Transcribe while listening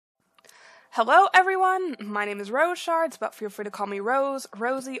Hello everyone, my name is Rose Shards, but feel free to call me Rose,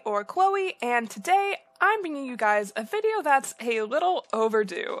 Rosie, or Chloe, and today I'm bringing you guys a video that's a little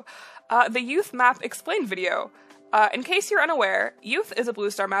overdue. The Youth Map Explained video. In case you're unaware, Youth is a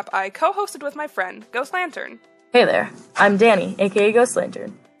Bluestar map I co-hosted with my friend, GhostLantern. Hey there, I'm Danny, aka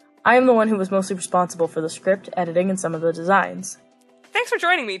GhostLantern. I am the one who was mostly responsible for the script, editing, and some of the designs. Thanks for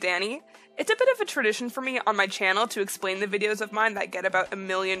joining me, Danny. It's a bit of a tradition for me on my channel to explain the videos of mine that get about 1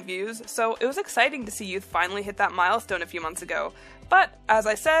 million views, so it was exciting to see Youth finally hit that milestone a few months ago. But, as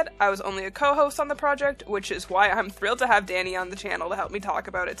I said, I was only a co-host on the project, which is why I'm thrilled to have Danny on the channel to help me talk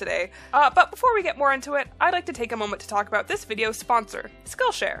about it today. But before we get more into it, I'd like to take a moment to talk about this video's sponsor,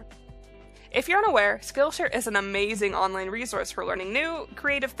 Skillshare. If you're unaware, Skillshare is an amazing online resource for learning new,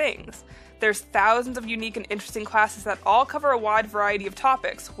 creative things. There's thousands of unique and interesting classes that all cover a wide variety of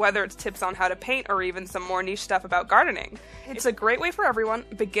topics, whether it's tips on how to paint or even some more niche stuff about gardening. It's a great way for everyone,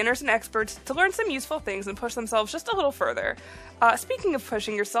 beginners and experts, to learn some useful things and push themselves just a little further. Speaking of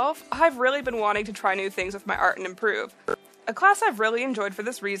pushing yourself, I've really been wanting to try new things with my art and improve. A class I've really enjoyed for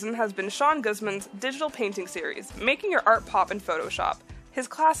this reason has been Sean Guzman's digital painting series, Making Your Art Pop in Photoshop. His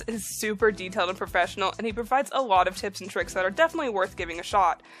class is super detailed and professional, and he provides a lot of tips and tricks that are definitely worth giving a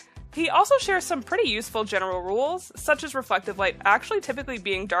shot. He also shares some pretty useful general rules, such as reflective light actually typically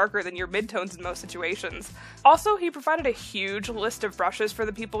being darker than your midtones in most situations. Also, he provided a huge list of brushes for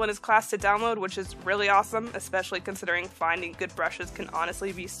the people in his class to download, which is really awesome, especially considering finding good brushes can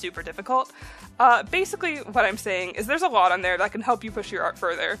honestly be super difficult. Basically, what I'm saying is there's a lot on there that can help you push your art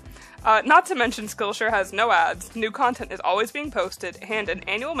further. Not to mention Skillshare has no ads, new content is always being posted, and an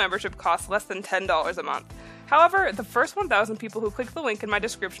annual membership costs less than $10 a month. However, the first 1,000 people who click the link in my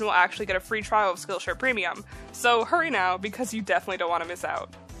description will actually get a free trial of Skillshare Premium, so hurry now because you definitely don't want to miss out.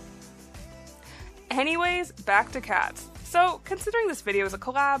 Anyways, back to cats. So, considering this video is a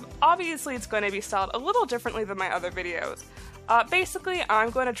collab, obviously it's going to be styled a little differently than my other videos. Basically, I'm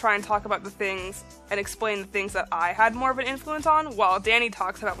going to try and talk about the things and explain the things that I had more of an influence on, while Danny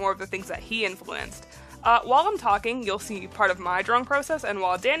talks about more of the things that he influenced. While I'm talking, you'll see part of my drawing process, and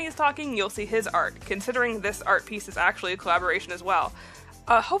while Danny is talking, you'll see his art, considering this art piece is actually a collaboration as well.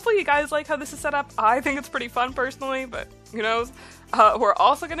 Hopefully you guys like how this is set up. I think it's pretty fun personally, but who knows. We're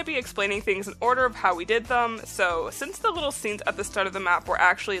also going to be explaining things in order of how we did them, so since the little scenes at the start of the map were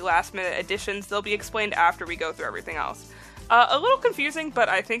actually last minute additions, they'll be explained after we go through everything else. A little confusing, but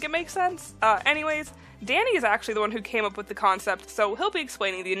I think it makes sense. Anyways, Danny is actually the one who came up with the concept, so he'll be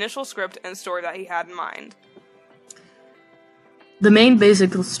explaining the initial script and story that he had in mind. The main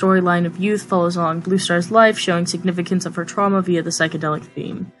basic storyline of Youth follows along Bluestar's life, showing significance of her trauma via the psychedelic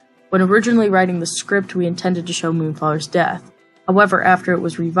theme. When originally writing the script, we intended to show Moonflower's death. However, after it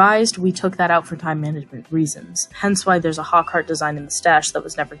was revised, we took that out for time management reasons, hence why there's a hawk heart design in the stash that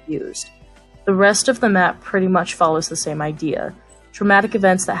was never used. The rest of the map pretty much follows the same idea. Traumatic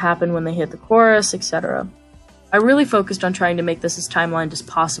events that happen when they hit the chorus, etc. I really focused on trying to make this as timelined as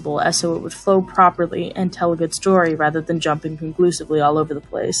possible, as so it would flow properly and tell a good story rather than jump inconclusively all over the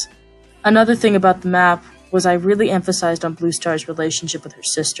place. Another thing about the map was I really emphasized on Bluestar's relationship with her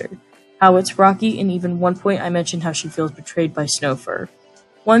sister, how it's rocky, and even one point I mentioned how she feels betrayed by Snowfur.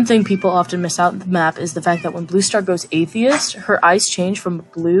 One thing people often miss out in the map is the fact that when Bluestar goes atheist, her eyes change from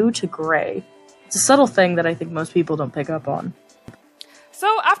blue to gray. It's a subtle thing that I think most people don't pick up on.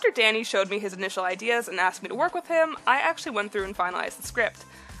 So after Danny showed me his initial ideas and asked me to work with him, I actually went through and finalized the script.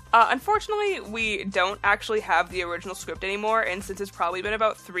 Unfortunately, we don't actually have the original script anymore, and since it's probably been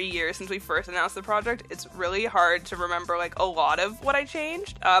about 3 years since we first announced the project, it's really hard to remember a lot of what I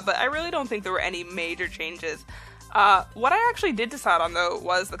changed, but I really don't think there were any major changes. What I actually did decide on, though,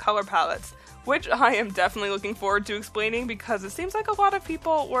 was the color palettes, which I am definitely looking forward to explaining because it seems like a lot of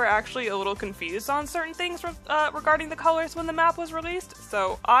people were actually a little confused on certain things regarding the colors when the map was released,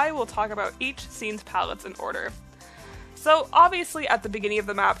 so I will talk about each scene's palettes in order. So obviously at the beginning of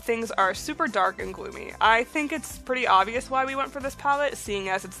the map, things are super dark and gloomy. I think it's pretty obvious why we went for this palette, seeing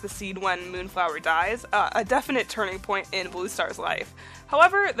as it's the scene when Moonflower dies, a definite turning point in Bluestar's life.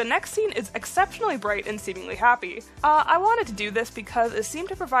 However, the next scene is exceptionally bright and seemingly happy. I wanted to do this because it seemed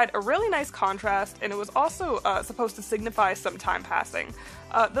to provide a really nice contrast, and it was also supposed to signify some time passing.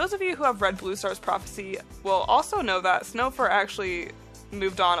 Those of you who have read Bluestar's prophecy will also know that Snowfur actually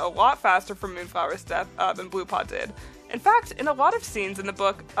moved on a lot faster from Moonflower's death than Bluepaw did. In fact, in a lot of scenes in the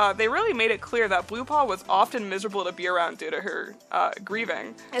book, they really made it clear that Bluepaw was often miserable to be around due to her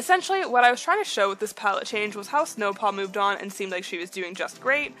grieving. Essentially, what I was trying to show with this palette change was how Snowpaw moved on and seemed like she was doing just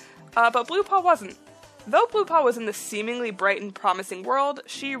great, but Bluepaw wasn't. Though Bluepaw was in this seemingly bright and promising world,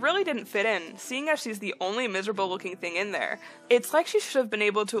 she really didn't fit in, seeing as she's the only miserable looking thing in there. It's like she should have been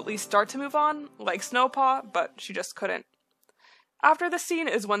able to at least start to move on, like Snowpaw, but she just couldn't. After this scene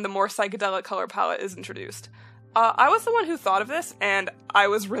is when the more psychedelic color palette is introduced. I was the one who thought of this, and I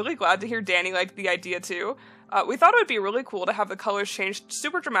was really glad to hear Danny liked the idea too. We thought it would be really cool to have the colors changed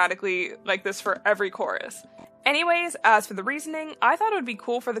super dramatically like this for every chorus. Anyways, as for the reasoning, I thought it would be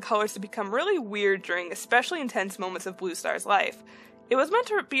cool for the colors to become really weird during especially intense moments of Bluestar's life. It was meant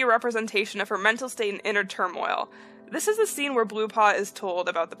to be a representation of her mental state and inner turmoil. This is the scene where Bluepaw is told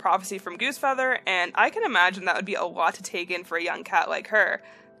about the prophecy from Goosefeather, and I can imagine that would be a lot to take in for a young cat like her.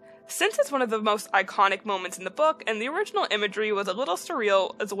 Since it's one of the most iconic moments in the book, and the original imagery was a little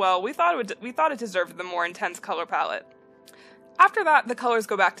surreal as well, we thought it deserved the more intense color palette. After that, the colors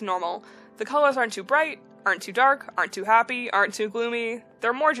go back to normal. The colors aren't too bright, aren't too dark, aren't too happy, aren't too gloomy.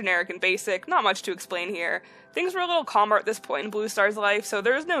 They're more generic and basic, not much to explain here. Things were a little calmer at this point in Bluestar's life, so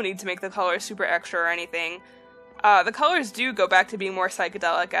there was no need to make the colors super extra or anything. The colors do go back to being more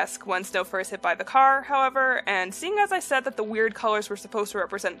psychedelic-esque when Snow first hit by the car, however, and seeing as I said that the weird colors were supposed to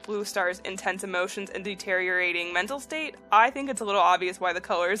represent Bluestar's intense emotions and deteriorating mental state, I think it's a little obvious why the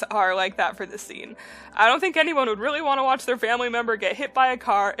colors are like that for this scene. I don't think anyone would really want to watch their family member get hit by a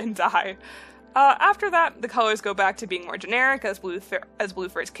car and die. After that, the colors go back to being more generic as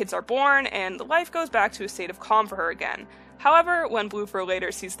Bluefur's kids are born, and life goes back to a state of calm for her again. However, when Bluefur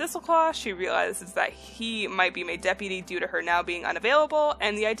later sees Thistleclaw, she realizes that he might be made deputy due to her now being unavailable,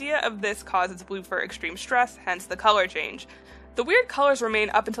 and the idea of this causes Bluefur extreme stress, hence the color change. The weird colors remain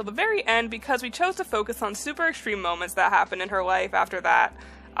up until the very end because we chose to focus on super extreme moments that happened in her life after that.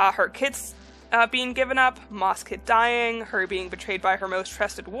 Her kids being given up, Moss Kid dying, her being betrayed by her most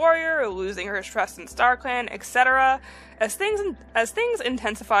trusted warrior, losing her trust in StarClan, etc. As things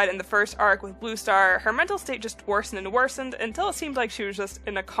intensified in the first arc with Bluestar, her mental state just worsened and worsened until it seemed like she was just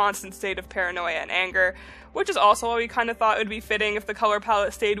in a constant state of paranoia and anger, which is also why we kind of thought it would be fitting if the color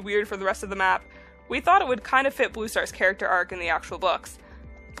palette stayed weird for the rest of the map. We thought it would kind of fit Bluestar's character arc in the actual books.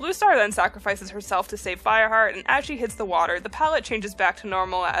 Bluestar then sacrifices herself to save Fireheart, and as she hits the water, the palette changes back to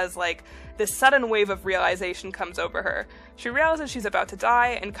normal as, this sudden wave of realization comes over her. She realizes she's about to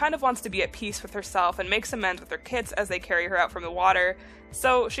die, and kind of wants to be at peace with herself and makes amends with her kids as they carry her out from the water.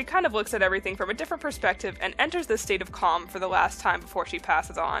 So she kind of looks at everything from a different perspective and enters this state of calm for the last time before she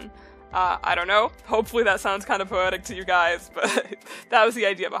passes on. I don't know, hopefully that sounds kind of poetic to you guys, but that was the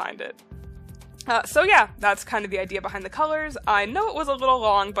idea behind it. So yeah, that's kind of the idea behind the colors. I know it was a little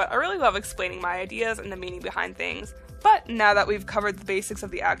long, but I really love explaining my ideas and the meaning behind things. But now that we've covered the basics of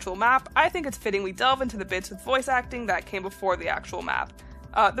the actual map, I think it's fitting we delve into the bits with voice acting that came before the actual map.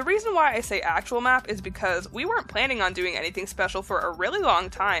 The reason why I say actual map is because we weren't planning on doing anything special for a really long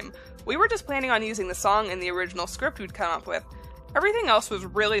time. We were just planning on using the song in the original script we'd come up with. Everything else was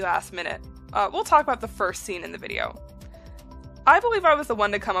really last minute. We'll talk about the first scene in the video. I believe I was the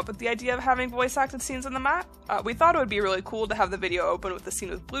one to come up with the idea of having voice-acted scenes in the map. We thought it would be really cool to have the video open with the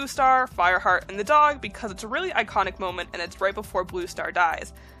scene with Bluestar, Fireheart, and the dog because it's a really iconic moment and it's right before Bluestar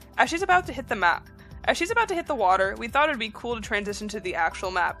dies. As she's about to hit the water, we thought it would be cool to transition to the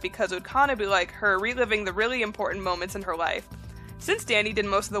actual map because it would kind of be like her reliving the really important moments in her life. Since Danny did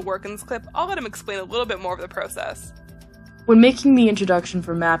most of the work in this clip, I'll let him explain a little bit more of the process. When making the introduction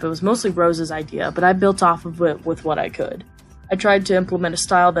for map, it was mostly Rose's idea, but I built off of it with what I could. I tried to implement a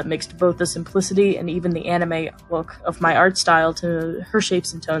style that mixed both the simplicity and even the anime look of my art style to her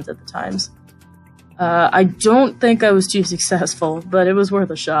shapes and tones at the times. I don't think I was too successful, but it was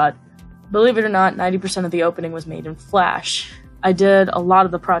worth a shot. Believe it or not, 90% of the opening was made in Flash. I did a lot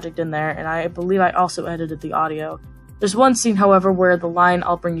of the project in there, and I believe I also edited the audio. There's one scene, however, where the line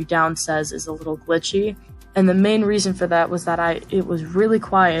 "I'll bring you down" says is a little glitchy, and the main reason for that was that it was really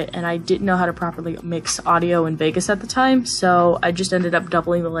quiet and I didn't know how to properly mix audio in Vegas at the time, so I just ended up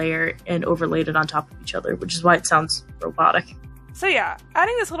doubling the layer and overlaid it on top of each other, which is why it sounds robotic. So yeah,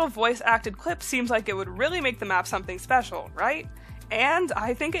 adding this little voice-acted clip seems like it would really make the map something special, right? And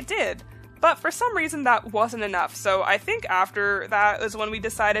I think it did. But for some reason that wasn't enough, so I think after that is when we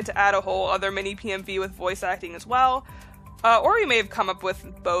decided to add a whole other mini PMV with voice acting as well. Or we may have come up with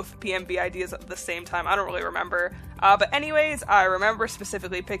both PMV ideas at the same time, I don't really remember. But anyways, I remember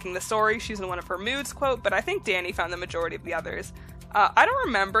specifically picking the "Sorry, she's in one of her moods" quote, but I think Danny found the majority of the others. I don't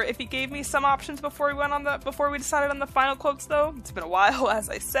remember if he gave me some options before we decided on the final quotes though. It's been a while, as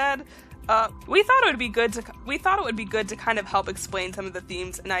I said. We thought it would be good to kind of help explain some of the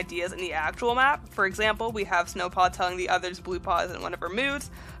themes and ideas in the actual map. For example, we have Snowpaw telling the others Bluepaw is in one of her moods,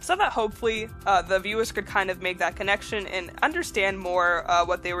 so that hopefully the viewers could kind of make that connection and understand more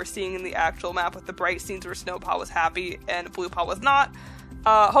what they were seeing in the actual map with the bright scenes where Snowpaw was happy and Bluepaw was not.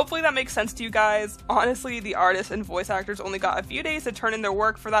 Hopefully that makes sense to you guys. Honestly, the artists and voice actors only got a few days to turn in their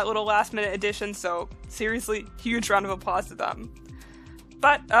work for that little last minute addition, so seriously, huge round of applause to them.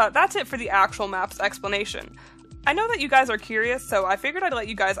 But that's it for the actual map's explanation. I know that you guys are curious, so I figured I'd let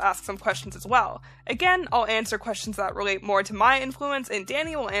you guys ask some questions as well. Again, I'll answer questions that relate more to my influence, and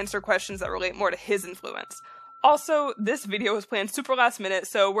Danny will answer questions that relate more to his influence. Also, this video was planned super last minute,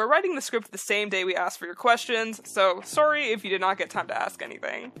 so we're writing the script the same day we asked for your questions, so sorry if you did not get time to ask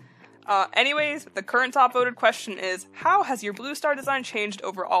anything. Anyways, the current top voted question is, how has your Bluestar design changed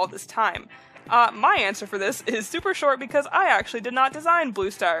over all this time? My answer for this is super short because I actually did not design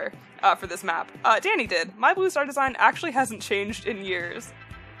Bluestar for this map. Danny did. My Bluestar design actually hasn't changed in years.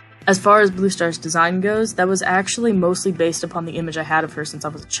 As far as Bluestar's design goes, that was actually mostly based upon the image I had of her since I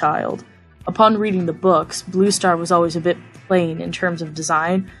was a child. Upon reading the books, Bluestar was always a bit plain in terms of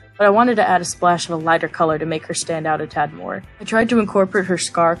design, but I wanted to add a splash of a lighter color to make her stand out a tad more. I tried to incorporate her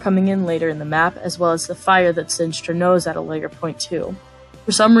scar coming in later in the map, as well as the fire that singed her nose at a later point too.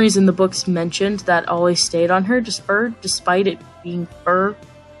 For some reason, the books mentioned that always stayed on her despite it being fur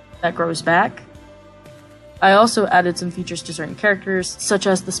that grows back. I also added some features to certain characters, such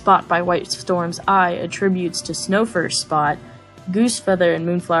as the spot by White Storm's eye attributes to Snowfur's spot. Goosefeather and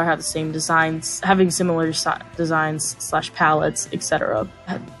Moonflower have the same designs, having similar designs / palettes, etc.,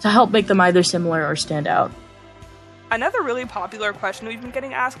 to help make them either similar or stand out. Another really popular question we've been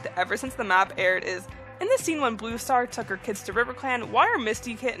getting asked ever since the map aired is, in the scene when Bluestar took her kids to RiverClan, why are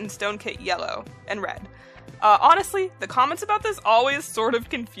Misty Kit and Stone Kit yellow and red? Honestly, the comments about this always sort of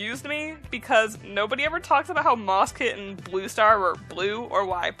confused me, because nobody ever talks about how Moss Kit and Bluestar were blue, or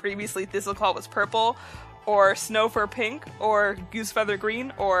why previously Thistleclaw was purple, or Snowfur pink, or Goosefeather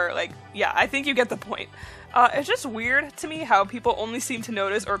green, or yeah, I think you get the point. It's just weird to me how people only seem to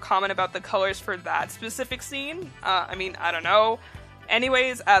notice or comment about the colors for that specific scene. I mean, I don't know.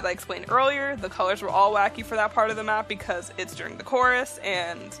 Anyways, as I explained earlier, the colors were all wacky for that part of the map because it's during the chorus,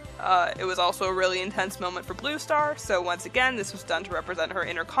 and it was also a really intense moment for Bluestar, so once again, this was done to represent her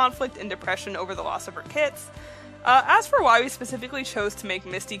inner conflict and depression over the loss of her kits. As for why we specifically chose to make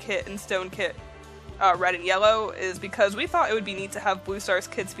Misty Kit and Stone Kit red and yellow is because we thought it would be neat to have Bluestar's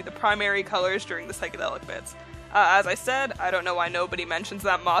kits be the primary colors during the psychedelic bits. As I said, I don't know why nobody mentions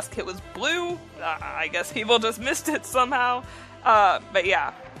that Moss Kit was blue. I guess people just missed it somehow. But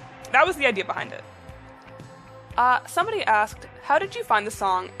yeah, that was the idea behind it. Somebody asked, how did you find the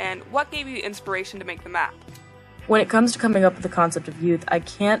song, and what gave you the inspiration to make the map? When it comes to coming up with the concept of youth, I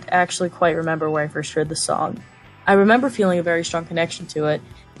can't actually quite remember where I first heard the song. I remember feeling a very strong connection to it,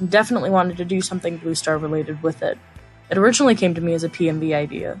 and definitely wanted to do something Bluestar related with it. It originally came to me as a PMV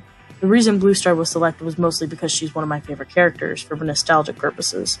idea. The reason Bluestar was selected was mostly because she's one of my favorite characters, for nostalgic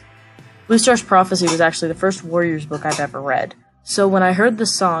purposes. Bluestar's Prophecy was actually the first Warriors book I've ever read. So when I heard the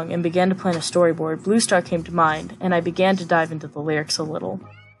song and began to plan a storyboard, Bluestar came to mind, and I began to dive into the lyrics a little.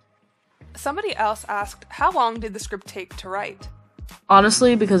 Somebody else asked, how long did the script take to write?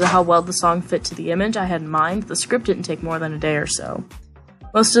 Honestly, because of how well the song fit to the image I had in mind, the script didn't take more than a day or so.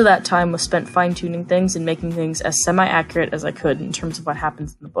 Most of that time was spent fine-tuning things and making things as semi-accurate as I could in terms of what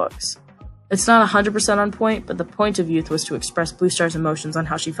happens in the books. It's not 100% on point, but the point of youth was to express Bluestar's emotions on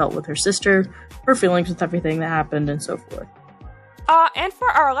how she felt with her sister, her feelings with everything that happened, and so forth. And for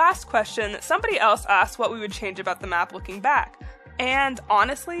our last question, somebody else asked what we would change about the map looking back. And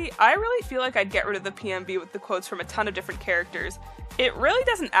honestly, I really feel like I'd get rid of the PMV with the quotes from a ton of different characters. It really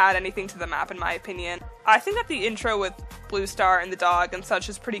doesn't add anything to the map in my opinion. I think that the intro with Bluestar and the dog and such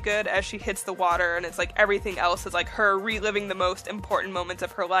is pretty good as she hits the water, and it's like everything else is like her reliving the most important moments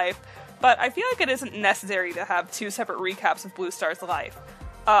of her life. But I feel like it isn't necessary to have two separate recaps of Bluestar's life.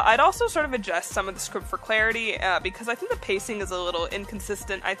 I'd also sort of adjust some of the script for clarity, because I think the pacing is a little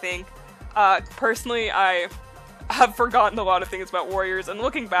inconsistent, I think. Personally, I have forgotten a lot of things about Warriors, and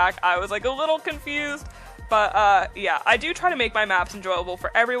looking back, I was like a little confused. But yeah, I do try to make my maps enjoyable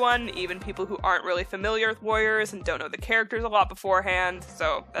for everyone, even people who aren't really familiar with Warriors and don't know the characters a lot beforehand,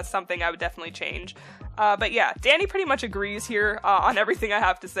 so that's something I would definitely change. But yeah, Danny pretty much agrees here on everything I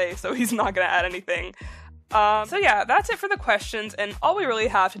have to say, so he's not gonna add anything. So yeah, that's it for the questions, and all we really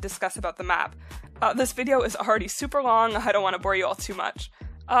have to discuss about the map. This video is already super long, I don't want to bore you all too much.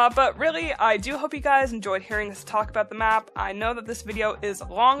 But really, I do hope you guys enjoyed hearing us talk about the map. I know that this video is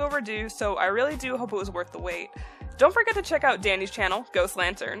long overdue, so I really do hope it was worth the wait. don't forget to check out Danny's channel, Ghost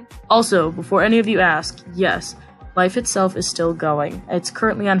Lantern. Also, before any of you ask, yes, Life itself is still going. It's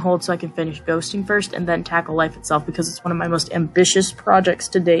currently on hold so I can finish ghosting first and then tackle Life itself because it's one of my most ambitious projects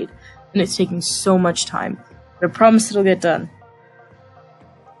to date, and it's taking so much time. But I promise it'll get done.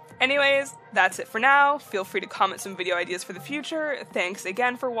 Anyways, that's it for now. Feel free to comment some video ideas for the future. Thanks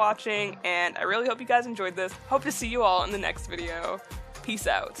again for watching, and I really hope you guys enjoyed this. Hope to see you all in the next video. Peace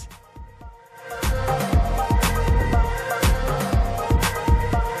out.